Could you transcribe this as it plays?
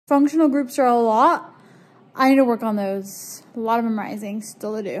Functional groups are a lot. I need to work on those. A lot of memorizing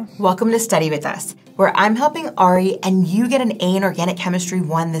still to do. Welcome to Study With Us, where I'm helping Ari and you get an A in Organic Chemistry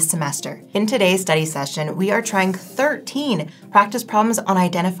 1 this semester. In today's study session, we are trying 13 practice problems on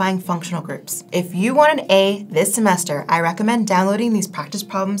identifying functional groups. If you want an A this semester, I recommend downloading these practice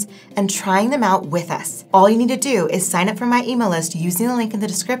problems and trying them out with us. All you need to do is sign up for my email list using the link in the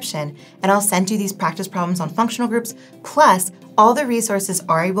description, and I'll send you these practice problems on functional groups, plus all the resources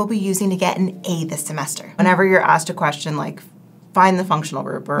Ari will be using to get an A this semester. Whenever you're asked a question like, find the functional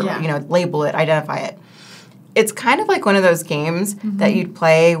group or, label it, identify it. It's kind of like one of those games that you'd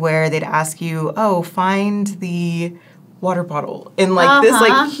play where they'd ask you, oh, find the water bottle in like this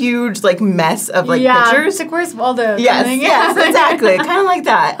like huge like mess of like pictures. It's like, where's Waldo? Yes, exactly. Kind of like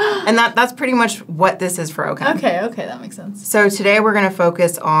that. And that's pretty much what this is for OChem. Okay, that makes sense. So today we're going to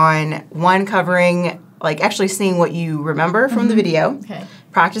focus on one covering, like actually seeing what you remember from the video,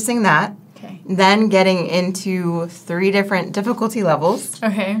 practicing that, then getting into 3 different difficulty levels.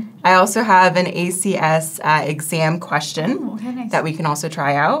 Okay. I also have an ACS exam question that we can also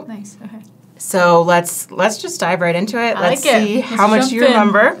try out. Nice, okay. So let's just dive right into it. Let's see Let's how much you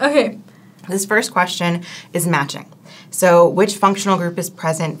remember. Okay. This first question is matching. So which functional group is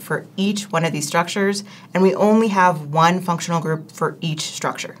present for each one of these structures? And we only have one functional group for each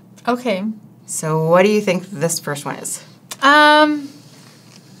structure. Okay. So what do you think this first one is?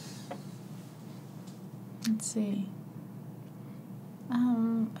 Let's see.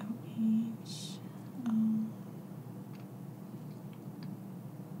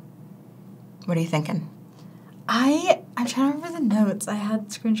 What are you thinking? I'm trying to remember the notes. I had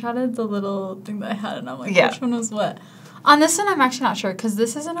screenshotted the little thing that I had, and I'm like, which one was what? On this one, I'm actually not sure, because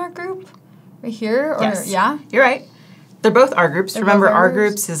this isn't our group right here, or yes. You're right. They're both R groups. Remember, R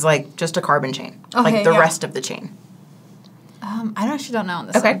groups is like just a carbon chain, like the rest of the chain. I actually don't know on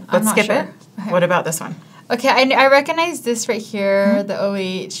this one. Okay, let's skip it. Okay. What about this one? Okay, I recognize this right here, the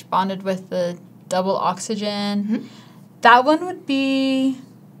OH bonded with the double oxygen. That one would be...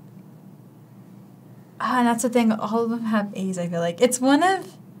 and that's the thing, all of them have A's, I feel like. It's one of...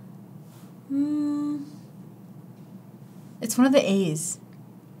 it's one of the A's.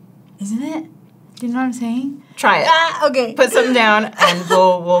 Isn't it? Do you know what I'm saying? Try it. Okay. Put something down, and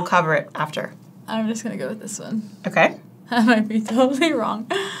we'll cover it after. I'm just going to go with this one. Okay. I might be totally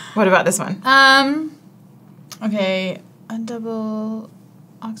wrong. What about this one? Okay, a double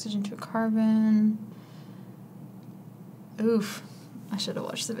oxygen to a carbon. Oof. I should have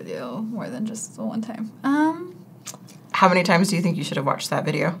watched the video more than just the one time. How many times do you think you should have watched that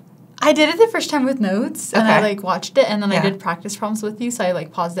video? I did it the first time with notes, and I watched it, and then I did practice problems with you, so I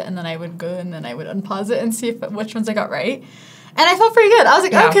paused it, and then I would go, and then I would unpause it and see which ones I got right. And I felt pretty good. I was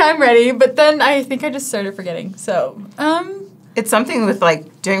like, okay, I'm ready. But then I think I just started forgetting. So, it's something with,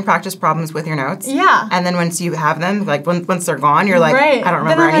 like, doing practice problems with your notes. Yeah. And then once you have them, like, once they're gone, you're like, I don't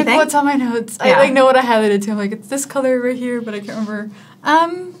remember anything. anything. Like, what's on my notes? Yeah. I, know what I highlighted, too. I'm like, it's this color right here, but I can't remember.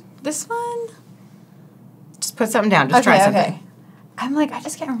 This one? Just put something down. Just try something. Okay. I'm like, I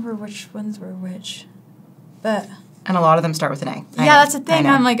just can't remember which ones were which. But... And a lot of them start with an A. Yeah, that's the thing.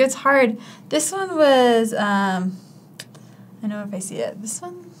 I'm like, it's hard. This one was, I know if I see it. This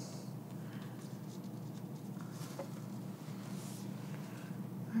one...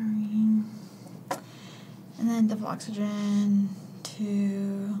 And then double oxygen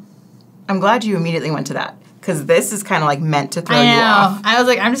to... I'm glad you immediately went to that, because this is kind of like meant to throw you off. I was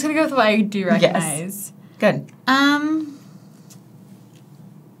like, I'm just going to go with what I do recognize. Yes. Good. And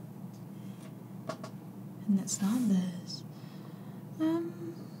it's not this.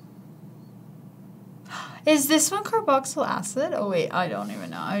 Is this one carboxyl acid? Oh, wait, I don't even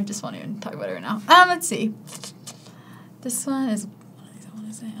know. I just won't even talk about it right now. Let's see. This one is... What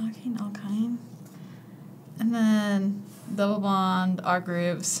is it? Alkane, alkyne. And then double bond, R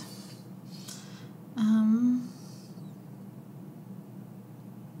groups. Now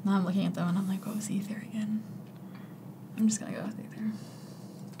I'm looking at them and I'm like, what was ether again? I'm just going to go with ether.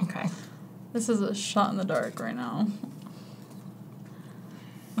 Okay. This is a shot in the dark right now.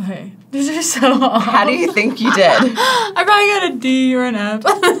 Okay. These are so off. How do you think you did? I probably got a D or an F.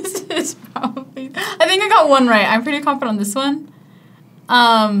 This is probably... I think I got one right. I'm pretty confident on this one.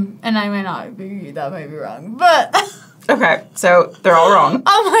 And I might not be, that might be wrong, but... Okay, so they're all wrong.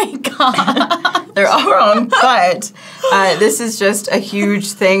 Oh my god. They're all wrong, but this is just a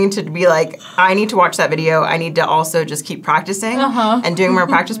huge thing to be like, I need to watch that video. I need to also just keep practicing and doing more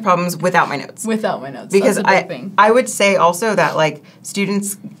practice problems without my notes. Without my notes. Because I would say also that like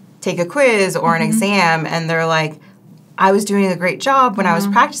students take a quiz or an exam and they're like, I was doing a great job when I was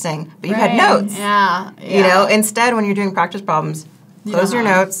practicing, but you had notes. Yeah. You know, instead when you're doing practice problems, close your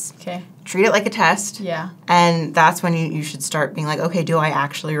notes, Okay. treat it like a test. Yeah. And that's when you should start being like, okay, do I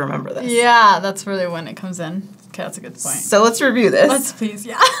actually remember this? Yeah, that's really when it comes in. Okay, that's a good point. So let's review this. Let's please,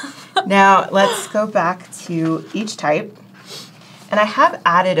 yeah. Now, let's go back to each type. And I have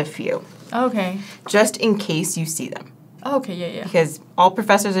added a few, Okay. just in case you see them. Okay, yeah. Because all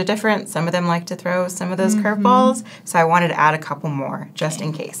professors are different. Some of them like to throw some of those curveballs. So I wanted to add a couple more, just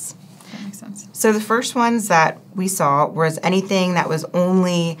in case. That makes sense. So the first ones that we saw was anything that was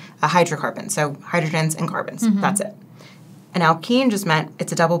only a hydrocarbon, so hydrogens and carbons. That's it. An alkene just meant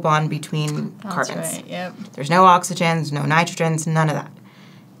it's a double bond between carbons. That's right, yep. There's no oxygens, no nitrogens, none of that.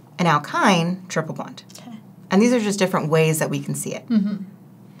 An alkyne, triple bond. Okay. And these are just different ways that we can see it. And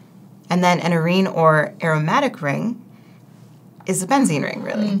then an arene or aromatic ring is a benzene ring,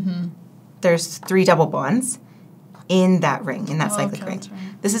 really. There's 3 double bonds in that ring, in that cyclic ring. That's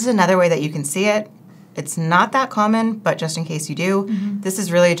right. This is another way that you can see it. It's not that common, but just in case you do, this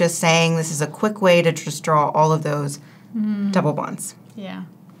is really just saying this is a quick way to just draw all of those double bonds. Yeah.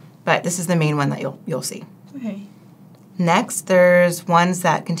 But this is the main one that you'll see. Okay. Next, there's ones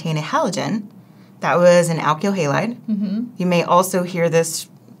that contain a halogen. That was an alkyl halide. You may also hear this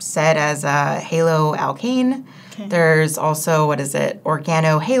said as a haloalkane. Okay. There's also,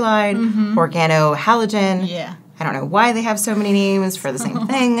 organohalide, organohalogen. Yeah. I don't know why they have so many names for the same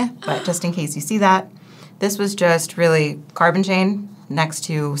thing, but just in case you see that. This was just really carbon chain next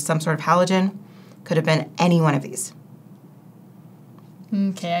to some sort of halogen. Could have been any one of these.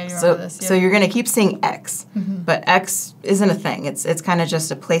 Okay, I remember this. So you're going to keep seeing X, but X isn't a thing. It's kind of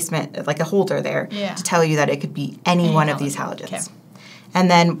just a placement, like a holder there, to tell you that it could be any one of these halogens. Okay. And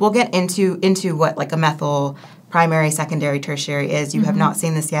then we'll get into what like a methyl primary, secondary, tertiary is. You have not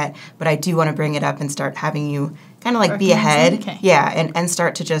seen this yet, but I do want to bring it up and start having you kind of like be ahead. Okay. Yeah, and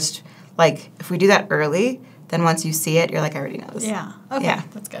start to just, like, if we do that early, then once you see it, you're like, I already know this. Yeah. Okay. Yeah.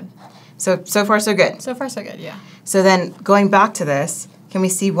 That's good. So far, so good. So far, so good. Yeah. So then going back to this, can we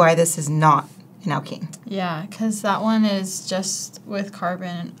see why this is not an alkene? Yeah, because that one is just with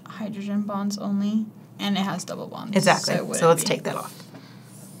carbon and hydrogen bonds only, and it has double bonds. Exactly. So, So let's take that off.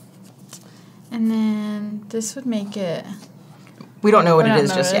 And then this would make it. We don't know what I it don't is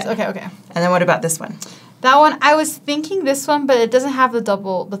know just what it yet. is. Okay. And then what about this one? That one, I was thinking this one, but it doesn't have the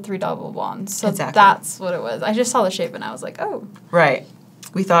 3 double bonds. So Exactly. that's what it was. I just saw the shape and I was like, oh. Right.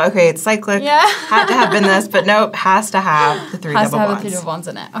 We thought, okay, it's cyclic. Yeah. Had to have been this, but nope, has to have the 3 Has double to have bonds. the 3 double bonds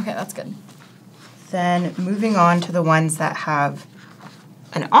in it. Okay, that's good. Then moving on to the ones that have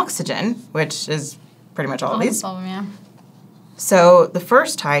an oxygen, which is pretty much all of these. All of them, yeah. So the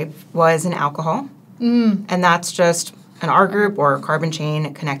first type was an alcohol, and that's just an R group or a carbon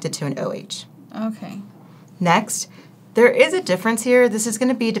chain connected to an OH. Okay. Next, there is a difference here. This is going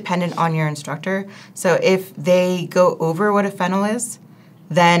to be dependent on your instructor. So if they go over what a phenyl is,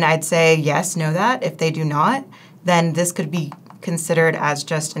 then I'd say yes, know that. If they do not, then this could be considered as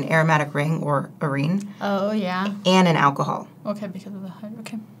just an aromatic ring or arene Oh, yeah. and an alcohol. Okay, because of the hydro.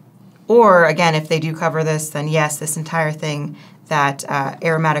 Okay. Or again, if they do cover this, then yes, this entire thing, that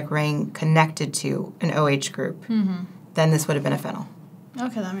aromatic ring connected to an OH group, then this would have been a phenyl.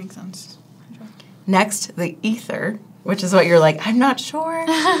 Okay, that makes sense. Next, the ether, which is what you're like, I'm not sure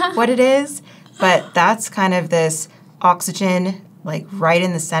what it is, but that's kind of this oxygen, like right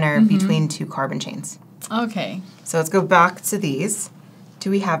in the center between 2 carbon chains. Okay. So let's go back to these. Do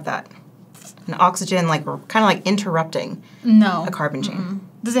we have that? An oxygen, like, kind of like interrupting No. a carbon chain.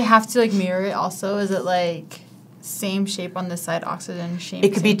 Does it have to like mirror it also? Is it like same shape on this side, oxygen shape?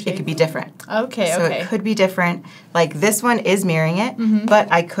 It could be same shape? different. Okay, So okay. it could be different. Like this one is mirroring it,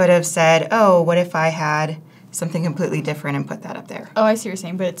 but I could have said, oh, what if I had something completely different and put that up there? Oh, I see what you're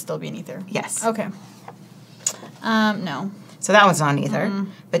saying, but it'd still be an ether. Yes. Okay. No. So that one's not an ether.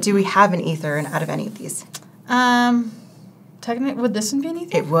 But do we have an ether out of any of these? Technically, would this one be an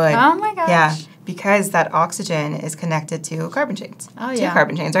ether? It would. Oh my gosh. Yeah, because that oxygen is connected to carbon chains. Oh, 2 yeah.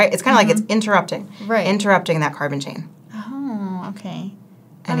 carbon chains, right? It's kind of like it's interrupting. Right. Interrupting that carbon chain. Oh, okay.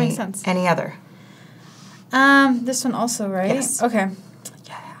 That makes sense. Any other? This one also, right? Yes. Okay.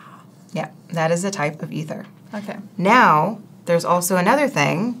 Yeah, that is a type of ether. Okay. Now, there's also another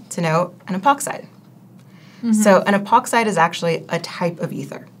thing to note, an epoxide. So an epoxide is actually a type of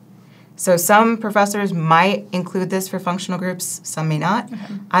ether. So some professors might include this for functional groups, some may not.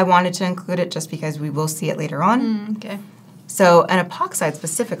 I wanted to include it just because we will see it later on. Okay. So an epoxide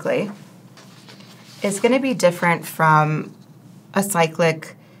specifically is going to be different from a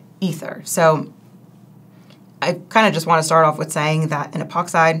cyclic ether. So I kind of just want to start off with saying that an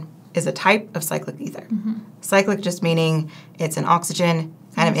epoxide is a type of cyclic ether. Cyclic just meaning it's an oxygen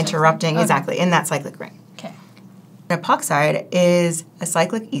kind of interrupting, exactly, in that cyclic ring. Okay. An epoxide is a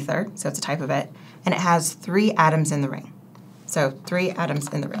cyclic ether, so it's a type of it, and it has 3 atoms in the ring. So 3 atoms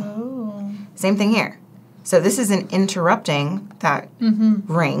in the ring. Oh. Same thing here. So this isn't interrupting that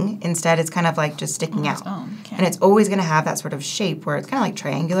ring. Instead, it's kind of like just sticking out. Okay. And it's always going to have that sort of shape where it's kind of like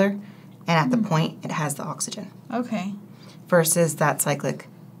triangular, and at the point, it has the oxygen. Okay. Versus that cyclic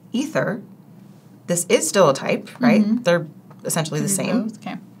ether, this is still a type, right? They're essentially the same. Both?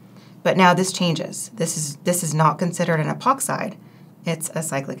 Okay. But now this changes. This is not considered an epoxide. It's a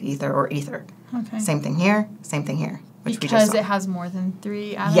cyclic ether or ether. Okay. Same thing here, same thing here. Which we just Because saw. it has more than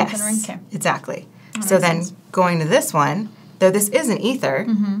 3 atoms in the ring? Yes, Okay. exactly. That So makes then sense. going to this one, though this is an ether,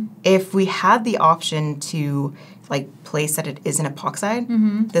 if we had the option to like place that it is an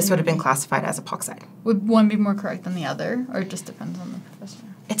epoxide, this would have been classified as epoxide. Would one be more correct than the other, or it just depends on the professor?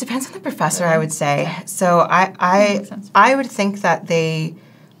 It depends on the professor, I would say. So I would think that they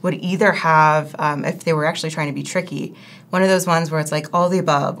would either have, if they were actually trying to be tricky, one of those ones where it's like all the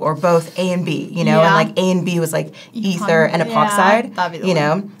above or both A and B, you know, and like A and B was like ether and epoxide, that'd be the you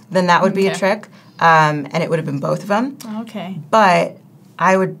know, then that would be a Okay. trick, and it would have been both of them. Okay. But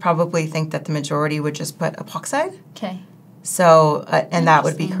I would probably think that the majority would just put epoxide, Okay. so and that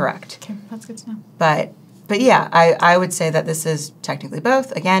would be Interesting. correct. Okay, that's good to know. But yeah, I would say that this is technically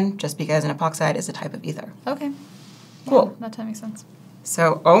both, again, just because an epoxide is a type of ether. Okay. Cool. Yeah, that makes sense.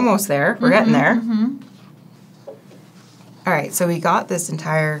 So almost there. We're getting there. Mm-hmm. All right, so we got this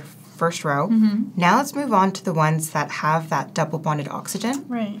entire first row. Now let's move on to the ones that have that double bonded oxygen.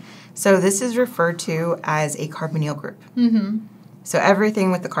 Right. So this is referred to as a carbonyl group. Mm-hmm. So everything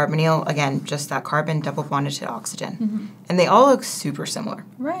with the carbonyl, again, just that carbon double bonded to oxygen. And they all look super similar.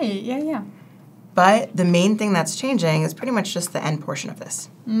 Right, yeah. But the main thing that's changing is pretty much just the end portion of this.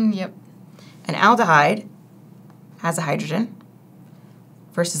 Yep. An aldehyde has a hydrogen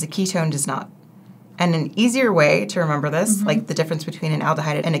versus a ketone does not. And an easier way to remember this, like the difference between an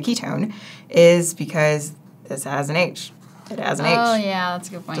aldehyde and a ketone, is because this has an H. It has an H. Oh, yeah, that's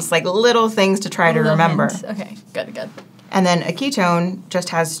a good point. Just like little things to try to Little remember. hint. Okay, good. And then a ketone just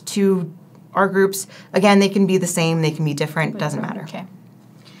has 2 R groups. Again, they can be the same, they can be different, doesn't matter. Okay.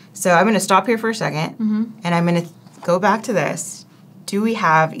 So I'm going to stop here for a second, and I'm going to go back to this. Do we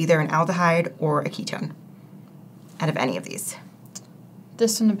have either an aldehyde or a ketone out of any of these?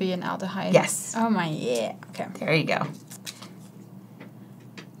 This one would be an aldehyde. Yes. Oh, yeah. Okay. There you go.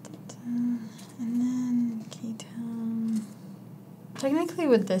 And then ketone. Technically,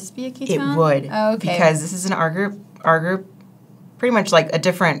 would this be a ketone? It would. Oh, okay. Because this is an R group, pretty much like a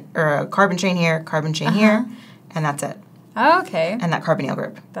different, or a carbon chain here, and that's it. Oh, okay. And that carbonyl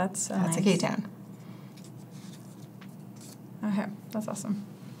group. That's That's nice. a ketone. Okay, that's awesome.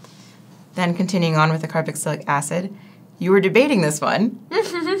 Then continuing on with the carboxylic acid, you were debating this one,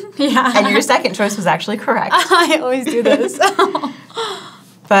 Yeah. and your second choice was actually correct. I always do this.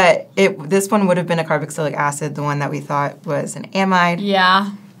 But this one would have been a carboxylic acid, the one that we thought was an amide,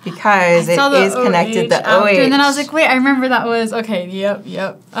 Yeah. because it Saw the is connected to after, OH. and then I was like, wait, I remember that was, okay,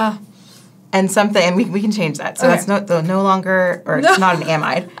 yep. And something, and we can change that. So Okay. that's no longer, or it's not an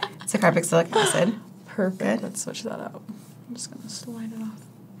amide. It's a carboxylic acid. Perfect. Good. Let's switch that out. I'm just going to slide it off.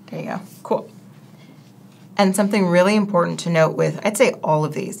 There you go. Cool. And something really important to note with, I'd say all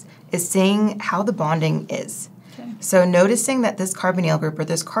of these, is seeing how the bonding is. Okay. So noticing that this carbonyl group, or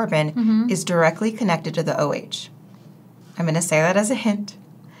this carbon, is directly connected to the OH. I'm going to say that as a hint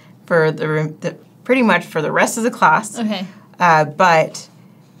for the pretty much for the rest of the class. Okay. But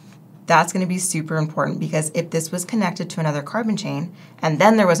that's going to be super important, because if this was connected to another carbon chain and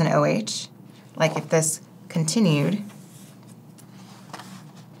then there was an OH, like if this continued,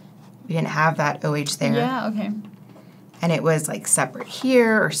 we didn't have that OH there, Yeah, okay. and it was like separate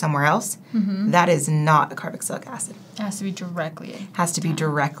here or somewhere else, that is not a carboxylic acid. It has to be directly. Has to be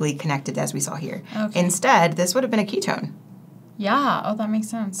directly connected, as we saw here. Okay. Instead, this would have been a ketone. Yeah. Oh, that makes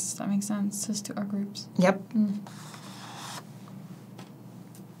sense. Just 2 R groups. Yep.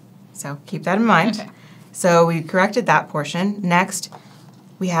 So keep that in mind. Okay. So we corrected that portion. Next,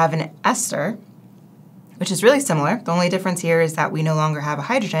 we have an ester, which is really similar. The only difference here is that we no longer have a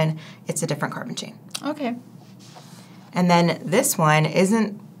hydrogen. It's a different carbon chain. Okay. And then this one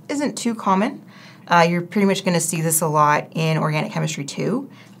isn't too common. You're pretty much going to see this a lot in organic chemistry too.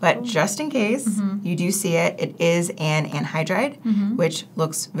 But just in case you do see it, it is an anhydride, which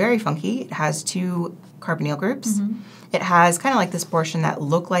looks very funky. It has 2 carbonyl groups. It has kind of like this portion that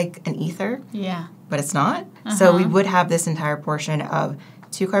look like an ether, Yeah. but it's not. So we would have this entire portion of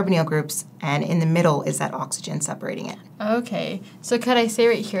 2 carbonyl groups, and in the middle is that oxygen separating it. Okay. So could I say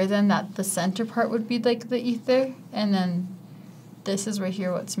right here then that the center part would be like the ether, and then this is right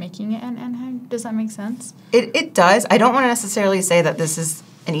here what's making it an anhydride. Does that make sense? It does. I don't want to necessarily say that this is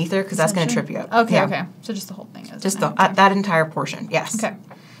an ether because that's going to trip you up. Okay, yeah. okay. So just the whole thing is just that entire portion, yes. Okay.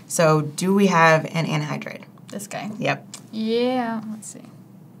 So do we have an anhydride? This guy. Yep. Yeah, let's see.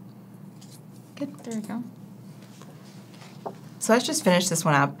 Good, there we go. So let's just finish this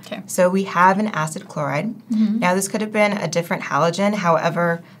one up. Okay. So we have an acid chloride. Mm-hmm. Now this could have been a different halogen.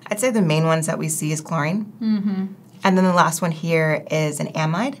 However, I'd say the main ones that we see is chlorine. Mm-hmm. And then the last one here is an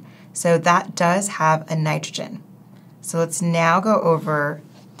amide. So that does have a nitrogen. So let's now go over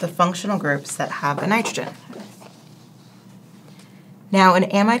the functional groups that have a nitrogen. Now an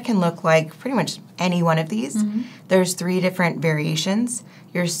amide can look like pretty much any one of these. Mm-hmm. There's 3 different variations.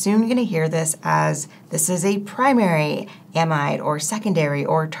 You're soon going to hear this as this is a primary amide or secondary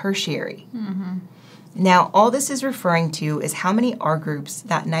or tertiary. Mm-hmm. Now all this is referring to is how many R groups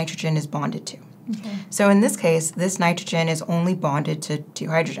that nitrogen is bonded to. Okay. So in this case, this nitrogen is only bonded to 2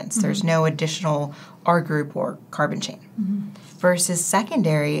 hydrogens. Mm-hmm. There's no additional R group or carbon chain. Mm-hmm. Versus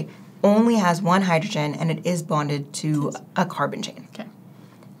secondary only has 1 hydrogen and it is bonded to a carbon chain. Okay.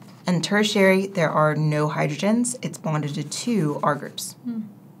 And tertiary, there are no hydrogens. It's bonded to 2 R groups.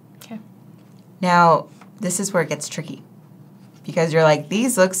 Okay. Now, this is where it gets tricky because you're like,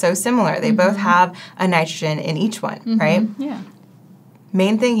 these look so similar. They both have a nitrogen in each one, right? Yeah.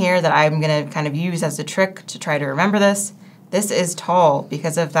 Main thing here that I'm going to kind of use as a trick to try to remember this is tall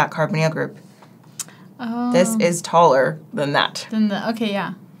because of that carbonyl group. Oh. This is taller than that. Okay,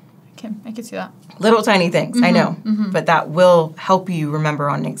 yeah. I can see that. Little tiny things, I know, but that will help you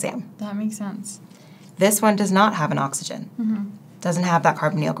remember on an exam. That makes sense. This one does not have an oxygen. Doesn't have that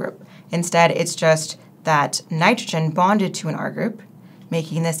carbonyl group. Instead, it's just that nitrogen bonded to an R group,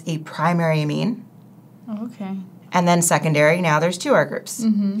 making this a primary amine. Oh, okay. And then secondary, now there's 2 R groups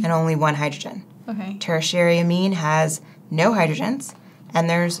and only 1 hydrogen. Okay. Tertiary amine has no hydrogens, and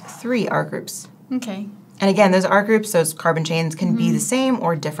there's 3 R groups. Okay. And again, those R groups, those carbon chains, can be the same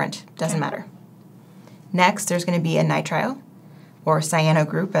or different. Doesn't matter. Next, there's going to be a nitrile, or cyano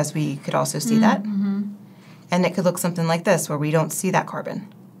group, as we could also see that. And it could look something like this, where we don't see that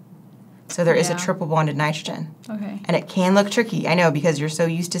carbon. So there is a triple bonded nitrogen. Okay. And it can look tricky, I know, because you're so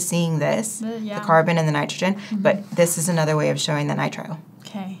used to seeing this, the carbon and the nitrogen, but this is another way of showing the nitrile.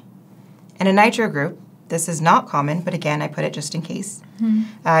 Okay. And a nitro group, this is not common, but again, I put it just in case.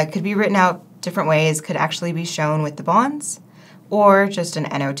 It could be written out different ways, could actually be shown with the bonds, or just an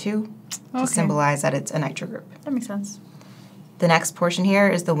NO2 to symbolize that it's a nitro group. That makes sense. The next portion here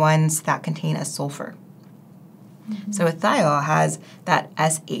is the ones that contain a sulfur. So a thiol has that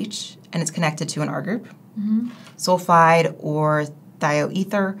SH, and it's connected to an R group. Sulfide or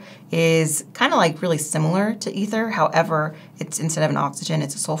thioether is kind of like really similar to ether. However, it's instead of an oxygen,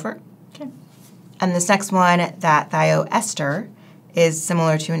 it's a sulfur. Okay. And this next one, that thioester, is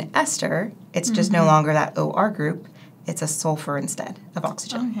similar to an ester. It's just no longer that OR group. It's a sulfur instead of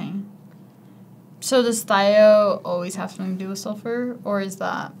oxygen. Okay. So does thio always have something to do with sulfur, or is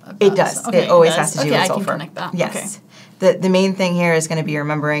that a It does. Okay, it always has to do with I sulfur. can connect that. Yes. The main thing here is going to be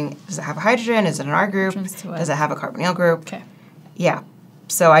remembering, does it have a hydrogen? Is it an R group? Does it have a carbonyl group? Okay. Yeah.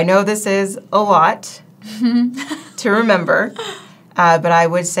 So I know this is a lot to remember, but I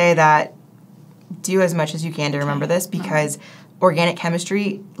would say that do as much as you can to remember this because organic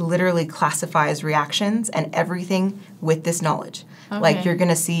chemistry literally classifies reactions and everything with this knowledge. Okay. Like you're going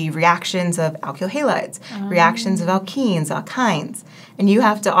to see reactions of alkyl halides, reactions of alkenes, alkynes, and you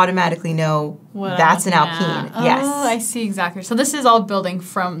have to automatically know that's an alkene. Yes. Oh, I see exactly. So this is all building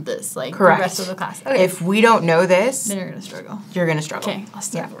from this, like Correct. the rest of the class. Okay. If we don't know this, then you're going to struggle. You're going to struggle. Okay, I'll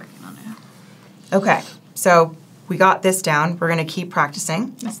start working on it. Okay, so we got this down. We're going to keep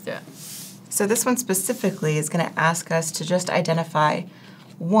practicing. Let's do it. So this one specifically is going to ask us to just identify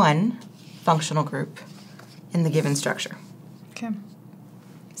one functional group in the given structure. Okay.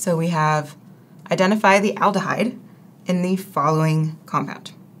 So we have identify the aldehyde in the following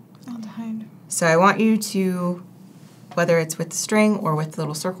compound. Aldehyde. So I want you to, whether it's with the string or with the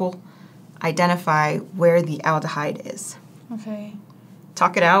little circle, identify where the aldehyde is. Okay.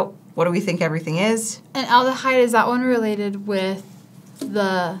 Talk it out. What do we think everything is? And aldehyde, is that one related with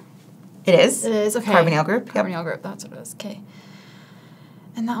the... It is. It is, okay. Carbonyl group. Carbonyl group, that's what it is. Okay.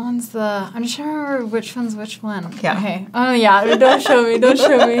 And that one's the... I'm just trying to remember which one's which one. Yeah. Okay. Oh, yeah. Don't show me. Don't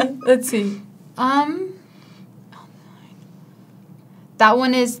show me. Let's see. That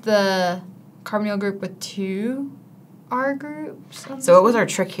one is the carbonyl group with 2 R groups. So what was our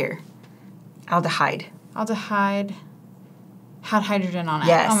trick here? Aldehyde. Aldehyde had hydrogen on it.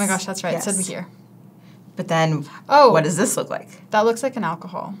 Yes. Oh my gosh, that's right. Yes. It said here. But then, Oh. what does this look like? That looks like an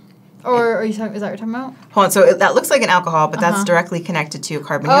alcohol. Or are you talking, is that what you're talking about? Hold on. So that looks like an alcohol, but that's directly connected to a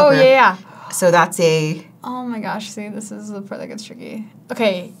carbonyl group. Oh, yeah. So that's a... Oh, my gosh. See, this is the part that gets tricky.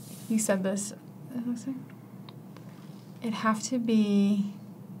 Okay, you said this. It looks like... It'd have to be...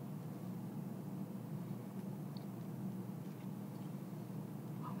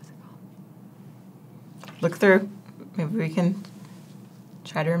 What was it called? Look through. Maybe we can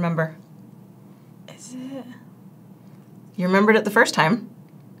try to remember. Is it? You remembered it the first time.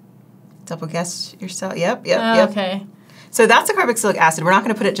 Double guess yourself. Yep. Okay. So that's a carboxylic acid. We're not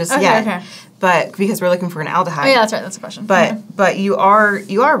going to put it just yet. Okay. But because we're looking for an aldehyde. Oh, yeah, that's right. That's the question. But you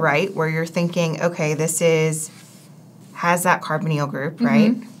are right where you're thinking, okay, this has that carbonyl group,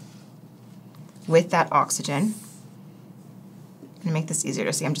 right? With that oxygen. I'm going to make this easier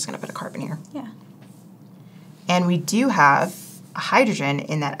to see. I'm just going to put a carbon here. Yeah. And we do have a hydrogen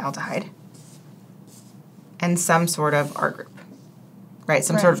in that aldehyde and some sort of R group, right?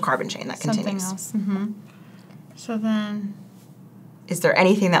 Some sort of carbon chain that continues. Something else. So then... Is there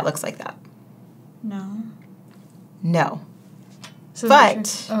anything that looks like that? No. No. So but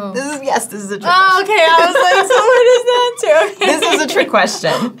this is a trick question. Oh, okay. I was like, so what is that too? Okay. This is a trick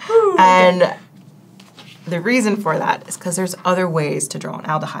question. And the reason for that is because there's other ways to draw an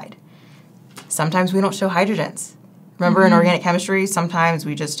aldehyde. Sometimes we don't show hydrogens. Remember in organic chemistry, sometimes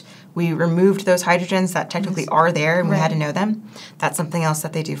we removed those hydrogens that technically are there and we had to know them. That's something else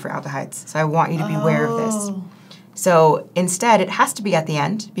that they do for aldehydes. So I want you to be aware of this. So instead, it has to be at the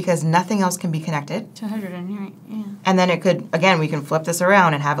end because nothing else can be connected. To hydrogen, right? Yeah. And then it could, again, we can flip this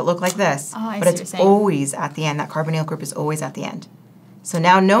around and have it look like this. Oh, I see but what you're it's saying. always at the end. That carbonyl group is always at the end. So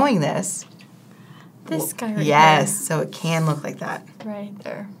now knowing this. This guy right here. Yes, so it can look like that. Right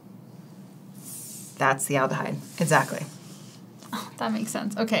there. That's the aldehyde. Exactly. Oh, that makes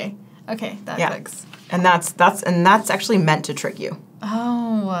sense. Okay. Okay, that clicks. And that's actually meant to trick you.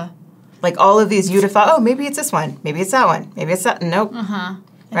 Oh. Like all of these, you'd have thought, oh, maybe it's this one. Maybe it's that one. Maybe it's that. Nope.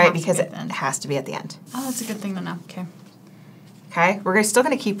 Right? Because it has to be at the end. Oh, that's a good thing to know. Okay. Okay? We're still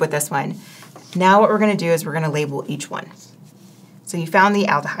going to keep with this one. Now what we're going to do is we're going to label each one. So you found the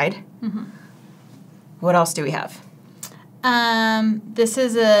aldehyde. What else do we have? This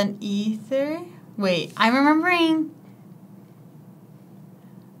is an ether. Wait, I'm remembering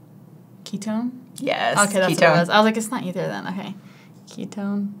ketone. Yes. Okay, that's ketone. what it was. I was like, it's not ether then. Okay.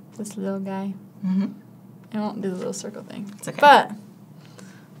 Ketone. This little guy. I won't do the little circle thing. It's okay. But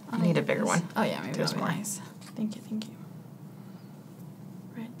I need a bigger one. Oh yeah, maybe There's that'll more. be nice. Thank you.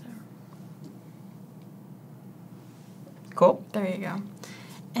 Right there. Cool. There you go.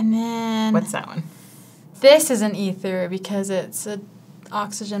 And then What's that one? this is an ether because it's an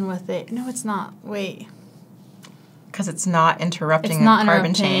oxygen with a... No, it's not. Wait. Because it's not interrupting It's not a carbon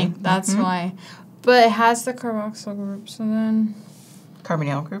interrupting. chain. That's why. But it has the carboxyl group, so then...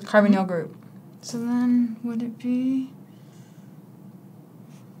 Carbonyl group. Carbonyl group. So then, would it be...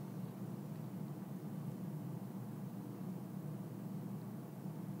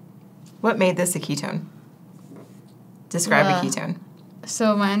 What made this a ketone? Describe a ketone.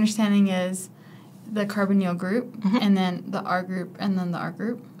 So my understanding is the carbonyl group, and then the R group, and then the R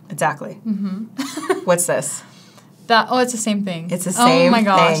group. Exactly. What's this? It's the same thing. It's the same thing. Oh my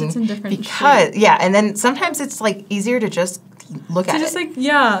gosh, it's in different because shape. And then sometimes it's like easier to just look at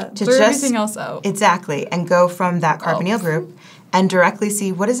it. To blur everything else out. Exactly, and go from that carbonyl group and directly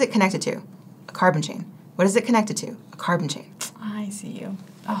see what is it connected to? A carbon chain. What is it connected to? A carbon chain. I see you.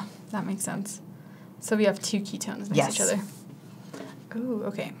 Oh, that makes sense. So we have two ketones next to each other. Ooh,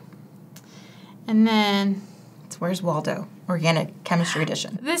 okay. And then... Where's Waldo? Organic Chemistry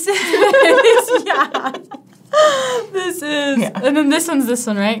Edition. This is... This is... And then this one's this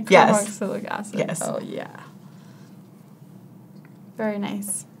one, right? Yes. Carboxylic acid. Yes. Oh, yeah. Very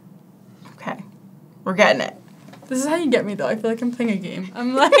nice. Okay. We're getting it. This is how you get me, though. I feel like I'm playing a game.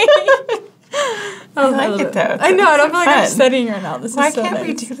 I'm like... I like it, though. I know. I don't feel like I'm studying right now. Why is so can't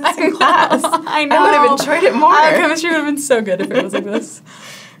we do this in class? I know. I would have enjoyed it more. Chemistry would have been so good if it was like this.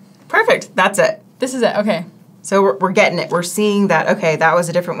 Perfect. That's it. This is it. Okay. So we're getting it. We're seeing that, okay, that was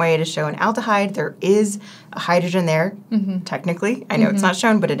a different way to show an aldehyde. There is a hydrogen there, technically. I know it's not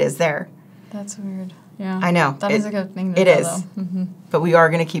shown, but it is there. That's weird. Yeah. I know. That is a good thing to know, It is. Though. But we are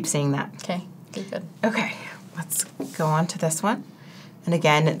going to keep seeing that. Okay. Good. Okay. Let's go on to this one. And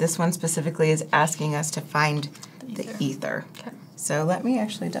again, this one specifically is asking us to find the ether. Okay. So let me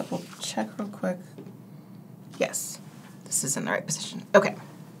actually double check real quick. Yes. This is in the right position. Okay.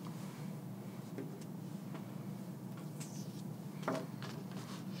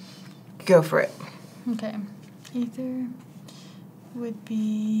 Go for it. Okay. Ether would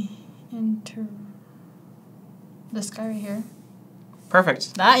be this guy right here.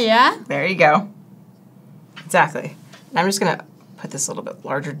 Perfect. That, yeah? There you go. Exactly. And I'm just going to put this a little bit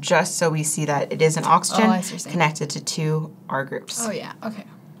larger just so we see that it is an oxygen connected to 2 R groups. Oh, yeah. Okay.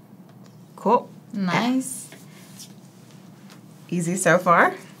 Cool. Nice. Easy so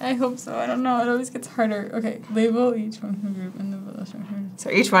far? I hope so. I don't know. It always gets harder. Okay. Label each functional group in the velocity. So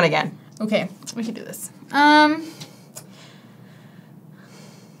each one again. Okay. We can do this. I'm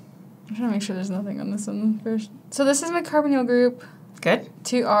trying to make sure there's nothing on this one first. So this is my carbonyl group. Good.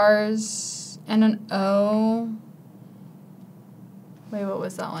 2 R's and an O. Wait, what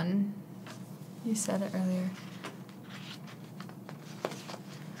was that one? You said it earlier.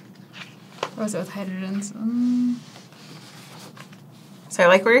 What was it with hydrogens? So I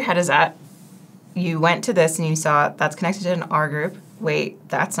like where your head is at. You went to this and you saw that's connected to an R group. Wait,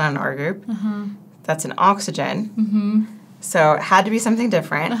 that's not an R group. That's an oxygen. So it had to be something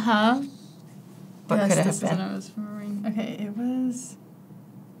different. What could it have been? I was remembering. Okay, it was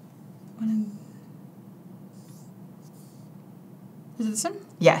Is it this one?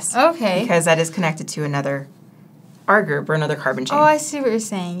 Yes. Okay. Because that is connected to another R group or another carbon chain. Oh, I see what you're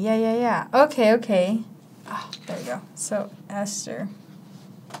saying. Yeah. Okay. Oh, there you go. So Esther.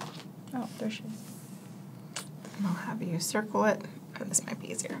 Oh, there she is. And I'll have you circle it. Oh, this might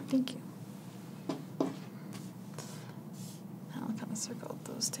be easier. Thank you. I'll kind of circle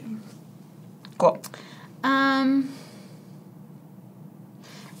those two. Cool.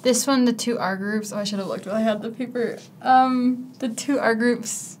 This one, the 2 R groups. Oh, I should have looked while I had the paper. The 2 R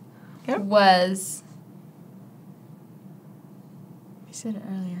groups was. You said it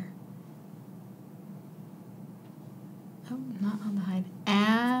earlier. Oh, not aldehyde.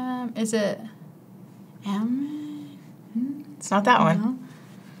 Is it It's not that one. No.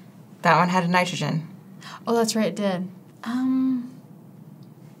 That one had a nitrogen. Oh, that's right, it did.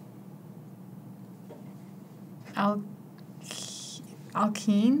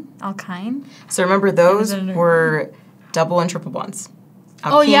 Alkyne. So remember, those were double and triple bonds.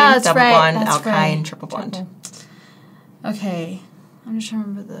 Alkene, Oh, yeah, that's double right. bond, That's alkyne, right. triple bond. Okay. I'm just trying to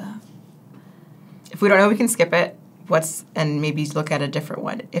remember the... If we don't know, we can skip it. And maybe look at a different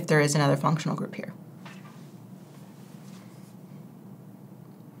one if there is another functional group here.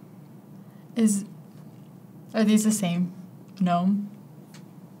 Are these the same? No.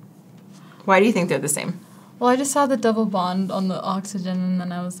 Why do you think they're the same? Well, I just saw the double bond on the oxygen, and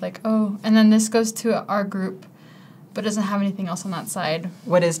then I was like, oh. And then this goes to our group, but doesn't have anything else on that side.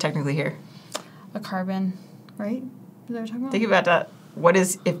 What is technically here? A carbon, right? Is that what we're talking about? Think about that. What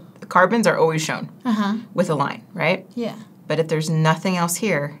is, if carbons are always shown with a line, right? Yeah. But if there's nothing else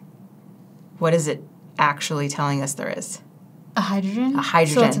here, what is it actually telling us there is? A hydrogen? A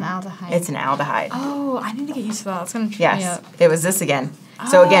hydrogen. So it's an aldehyde. It's an aldehyde. Oh, I need to get used to that. It's going to trip me up. It was this again.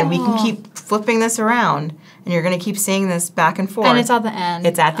 So again, we can keep flipping this around, and you're going to keep seeing this back and forth. And it's at the end.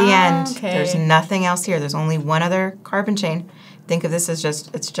 It's at the end. Okay. There's nothing else here. There's only one other carbon chain. Think of this as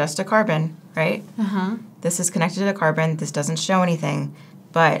it's just a carbon, right? This is connected to a carbon. This doesn't show anything,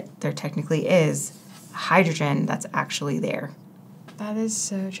 but there technically is a hydrogen that's actually there. That is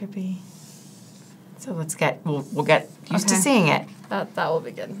so trippy. So we'll get used to seeing it. That will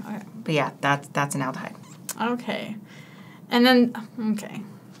be good. Okay. But yeah, that's an aldehyde. Okay. And then, okay.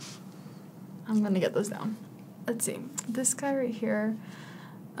 I'm going to get those down. Let's see. This guy right here.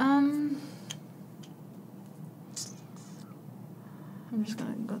 I'm just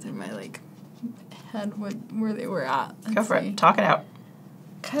going to go through my, head where they were at. Go for it. Talk it out.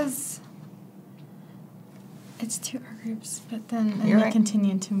 Because it's 2 R groups, but then You're they right.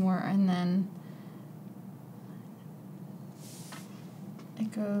 continue into more, and then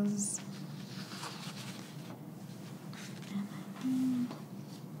it goes...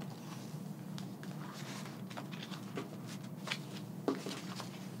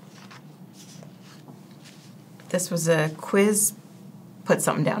 This was a quiz. Put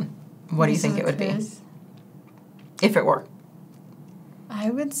something down. What do you think it would be? If it were. I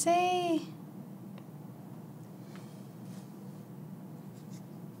would say...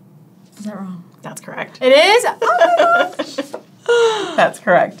 Is that wrong? That's correct. It is? Oh my gosh. That's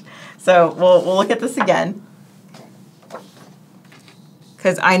correct. So we'll look at this again.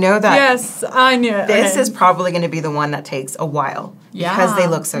 Because I know that Yes, I knew it. this Okay. is probably going to be the one that takes a while. Because they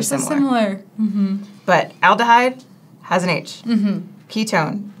look so they're similar. Mm-hmm. But aldehyde has an H.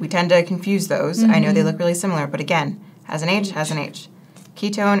 Ketone, we tend to confuse those. I know they look really similar, but again, has an H, has an H.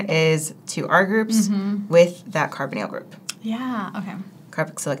 Ketone is 2 R groups with that carbonyl group. Yeah, okay.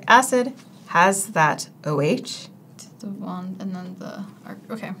 Carboxylic acid has that OH. The bond and then the...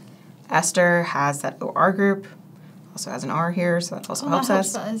 Okay. Ester has that OR group. Also has an R here, so that also helps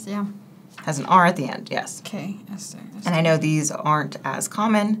us. That is, yeah. Has an R at the end, yes. Okay, ester. And I know these aren't as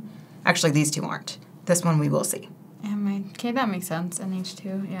common. Actually, these two aren't. This one we will see. Okay, that makes sense.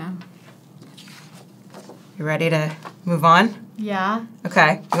 NH2, yeah. You ready to move on? Yeah.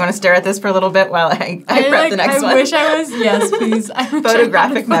 Okay. You want to stare at this for a little bit while I prep the next one? I wish I was, yes, please.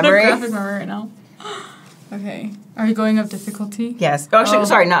 Photographic memory. Photographic memory right now. Okay. Are you going up difficulty? Yes. Oh, actually,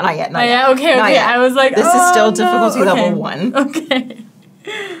 sorry, not yet. Not yet. Okay. Not yet. I was like, this is still difficulty level 1. Okay.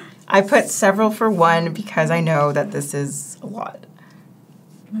 I put several for 1 because I know that this is a lot.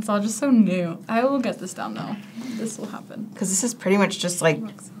 It's all just so new. I will get this down though. This will happen. Because this is pretty much just like,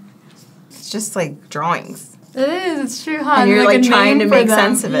 it's just like drawings. It is. It's true, huh? And you're like trying to make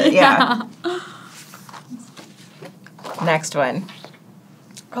them. sense of it. Yeah. Next one.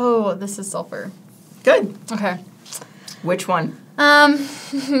 Oh, this is sulfur. Good. Okay. Which one? The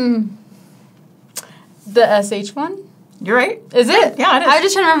SH one? You're right. Is it? Yeah, it is. I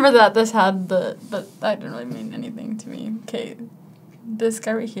just remember that this had but that didn't really mean anything to me. Okay. This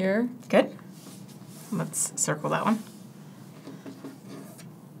guy right here. Good. Let's circle that one. You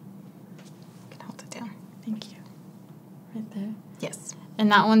can hold it down. Thank you. Right there. Yes.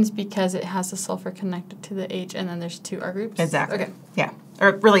 And that one's because it has the sulfur connected to the H, and then there's 2 R groups? Exactly. Okay. Yeah.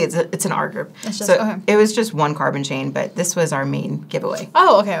 Or really, it's an R group. It's just, so okay. It was just 1 carbon chain, but this was our main giveaway.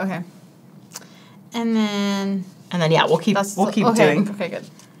 Oh, okay. And then... Yeah, we'll keep doing. Okay, good.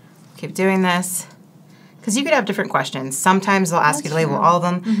 Keep doing this. Because you could have different questions. Sometimes they'll ask you to label all of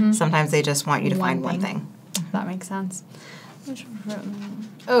them. Mm-hmm. Sometimes they just want you to find one thing. That makes sense.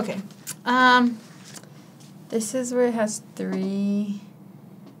 Okay. This is where it has 3.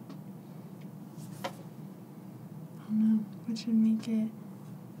 I don't know. What should make it?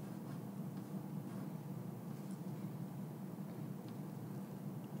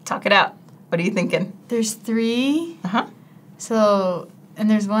 Talk it out. What are you thinking? There's 3. Uh-huh. So, and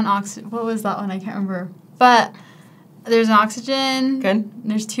there's 1 oxygen. What was that one? I can't remember. But there's an oxygen. Good.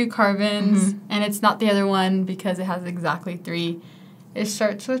 There's 2 carbons. And it's not the other one because it has exactly 3. It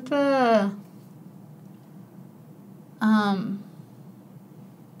starts with the...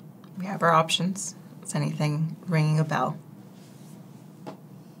 We have our options. Is anything ringing a bell?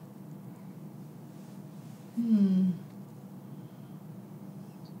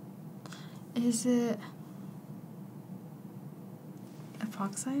 Is it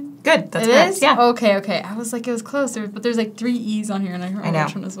epoxide? Good. That's it correct. Is? Yeah. Okay. I was like, it was close. But there's like 3 E's on here, and I don't remember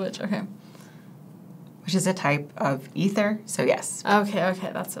which one is which. Okay. Which is a type of ether, so yes. Okay.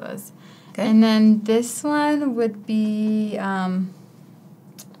 That's what it was. Good. And then this one would be,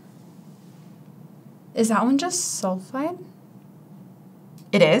 is that one just sulfide?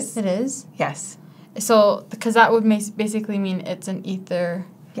 It is. It is? Yes. So, because that would basically mean it's an ether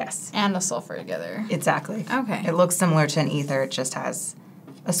Yes. and a sulfur together. Exactly. Okay. It looks similar to an ether, it just has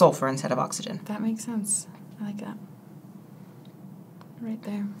a sulfur instead of oxygen. That makes sense. I like that. Right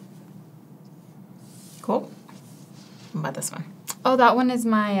there. Cool. What about this one? Oh, that one is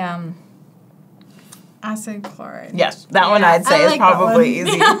my acid chloride. Yes, that one I'd say is probably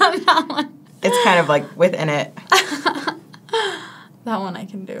easy. That one. It's kind of like within it. That one I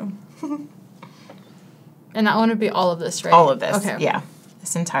can do. And that one would be all of this, right? All of this. Okay. Yeah.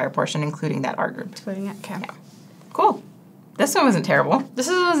 This entire portion, including that R group. Including it. Okay. Yeah. Cool. This one wasn't terrible. This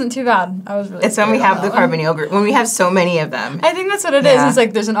wasn't too bad. I was really. It's when we have the carbonyl group. When we have so many of them. I think that's what it is. It's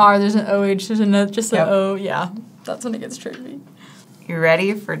like there's an R, there's an OH, there's just an O. Yeah. That's when it gets tricky. You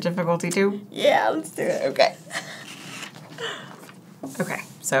ready for difficulty 2? Yeah, let's do it. Okay. Okay.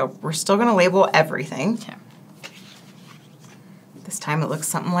 So we're still going to label everything. Okay. This time it looks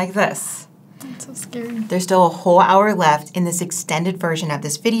something like this. That's so scary. There's still a whole hour left in this extended version of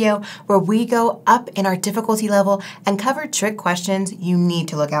this video where we go up in our difficulty level and cover trick questions you need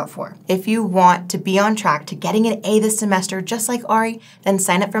to look out for. If you want to be on track to getting an A this semester just like Ari, then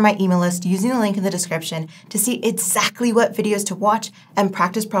sign up for my email list using the link in the description to see exactly what videos to watch and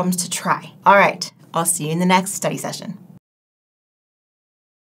practice problems to try. All right, I'll see you in the next study session.